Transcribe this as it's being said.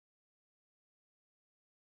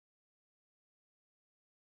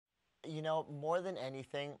You know, more than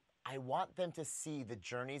anything, I want them to see the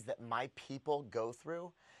journeys that my people go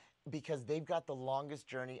through because they've got the longest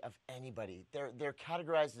journey of anybody. They're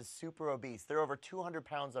categorized as super obese. They're over 200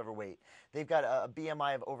 pounds overweight. They've got a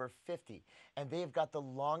BMI of over 50, and they've got the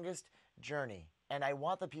longest journey. And I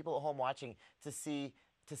want the people at home watching to see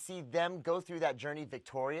them go through that journey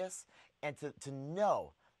victorious and to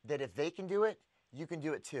know that if they can do it, you can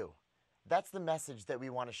do it too. That's the message that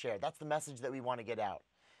we want to share. That's the message that we want to get out.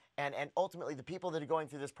 And ultimately, the people that are going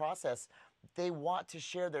through this process, they want to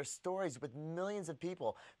share their stories with millions of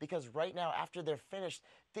people because right now, after they're finished,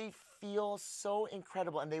 they feel so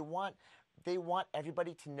incredible and they want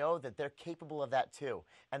everybody to know that they're capable of that too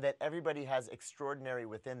and that everybody has extraordinary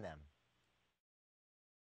within them.